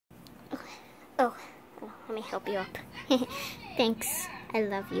Oh, let me help you up. Thanks. I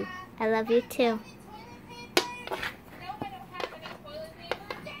love you. I love you too.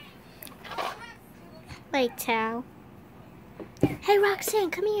 Like towel. Hey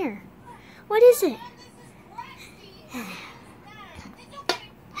Roxanne, come here. What is it?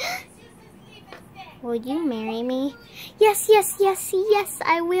 Will you marry me? Yes, yes, yes, yes,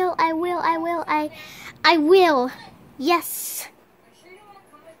 I will, I will, I will, I will. Yes.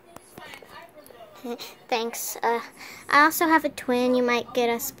 Thanks. I also have a twin. You might get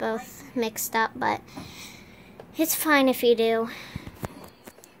us both mixed up, but it's fine if you do.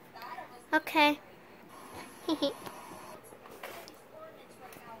 Okay.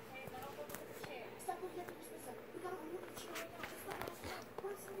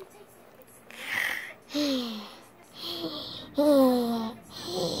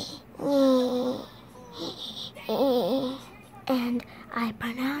 And I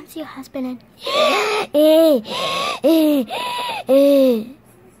pronounce your husband and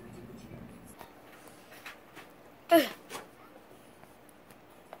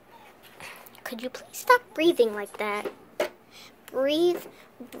could you please stop breathing like that? Breathe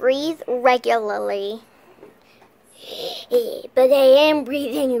regularly. But I am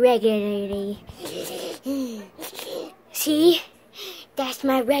breathing regularly. See? That's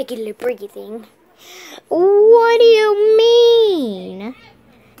my regular breathing. What do you mean?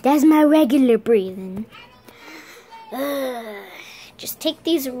 That's my regular breathing. Just take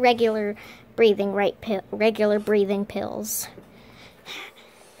these regular breathing pills.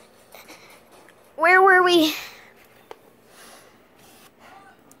 Where were we?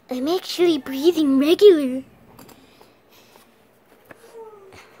 I'm actually breathing regular.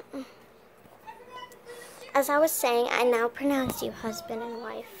 As I was saying, I now pronounce you husband and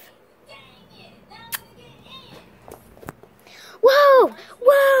wife. Whoa!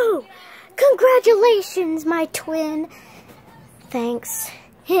 Whoa! Congratulations, my twin. Thanks.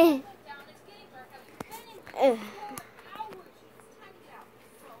 Yeah.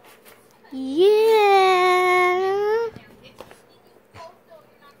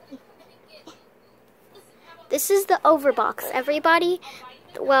 This is the overbox, everybody.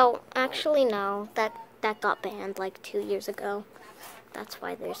 Well, actually, no. That got banned like 2 years ago. That's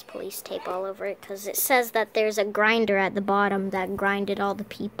why there's police tape all over it, because it says that there's a grinder at the bottom that grinded all the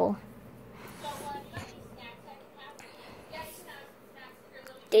people.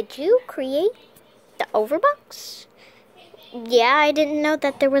 Did you create the overbox? Yeah, I didn't know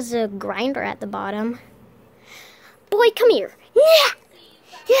that there was a grinder at the bottom. Boy, come here. Yeah,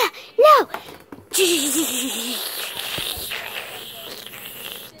 no.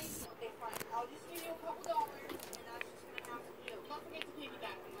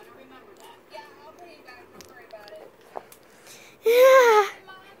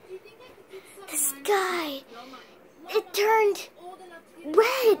 The sky, it turned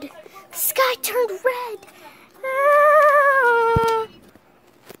red. The sky turned red.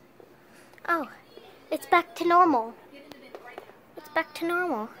 Oh, it's back to normal. It's back to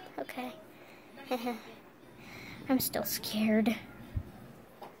normal. Okay. I'm still scared.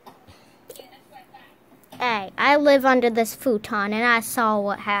 Hey, I live under this futon and I saw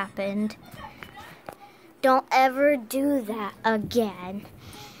what happened. Don't ever do that again.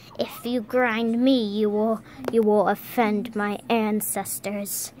 If you grind me, you will offend my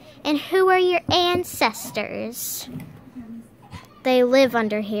ancestors. And who are your ancestors? They live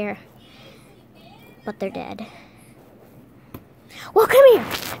under here, but they're dead. Well, come here.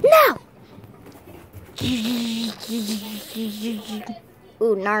 No!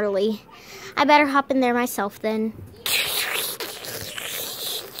 Ooh, gnarly. I better hop in there myself then.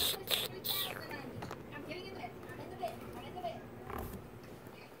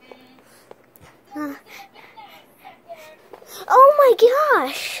 Oh my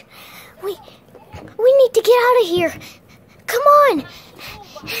gosh! We need to get out of here. Come on!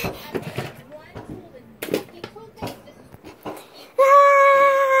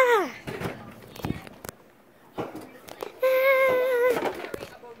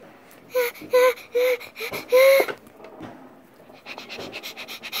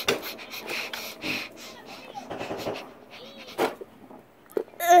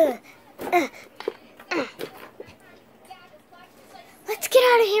 Let's get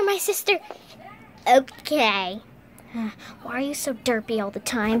out of here, my sister. Okay. Why are you so derpy all the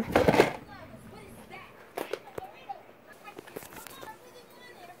time?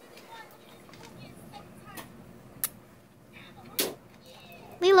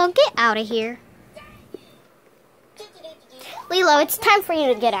 Lilo, get out of here. Lilo, it's time for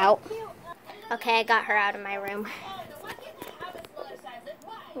you to get out. Okay, I got her out of my room.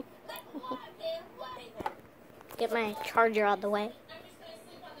 get my charger out of the way.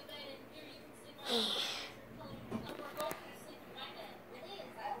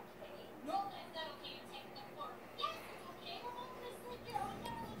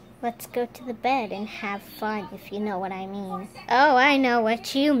 Let's go to the bed and have fun, if you know what I mean. Oh, I know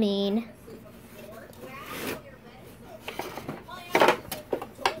what you mean.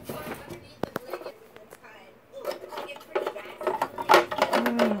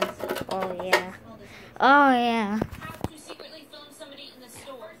 Oh, yeah. Oh, yeah.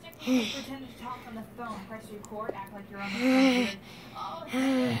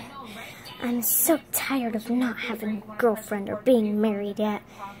 I'm so tired of not having a girlfriend or being married yet.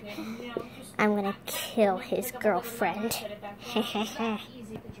 I'm gonna kill his girlfriend.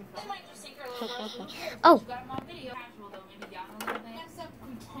 Oh!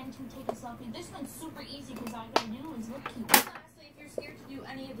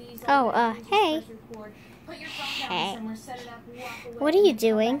 Oh, hey. Hey. What are you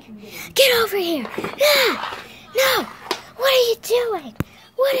doing? Get over here! Ah! No! What are you doing?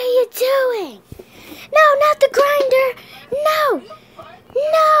 What are you doing? No, not the grinder! No!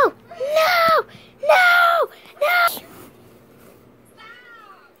 No! No! No! No!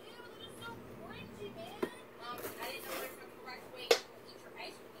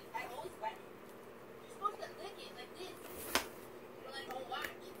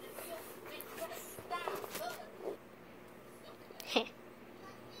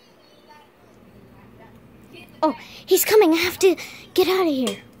 Oh, he's coming. I have to get out of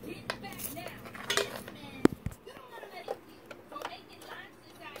here.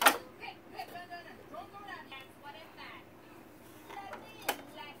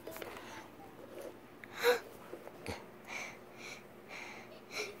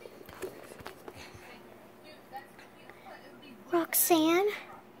 Roxanne?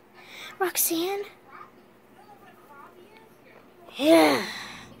 Roxanne? Yeah.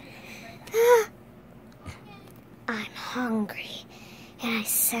 I'm hungry, and I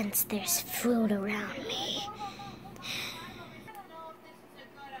sense there's food around me.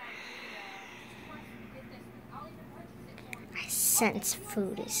 I sense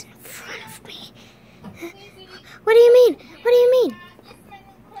food is in front of me. What do you mean? What do you mean?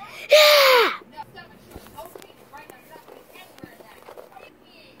 Yeah!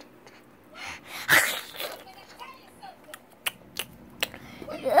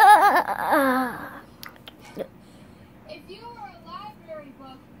 If you were a library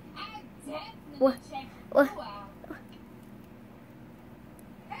book, I'd definitely What? check What? you out.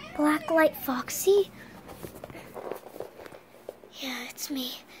 Blacklight Foxy? Yeah, it's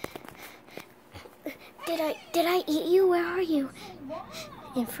me. Did I eat you? Where are you?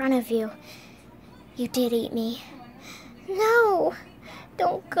 In front of you. You did eat me. No!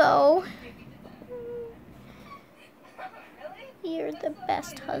 Don't go. You're the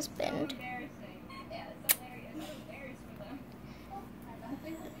best husband.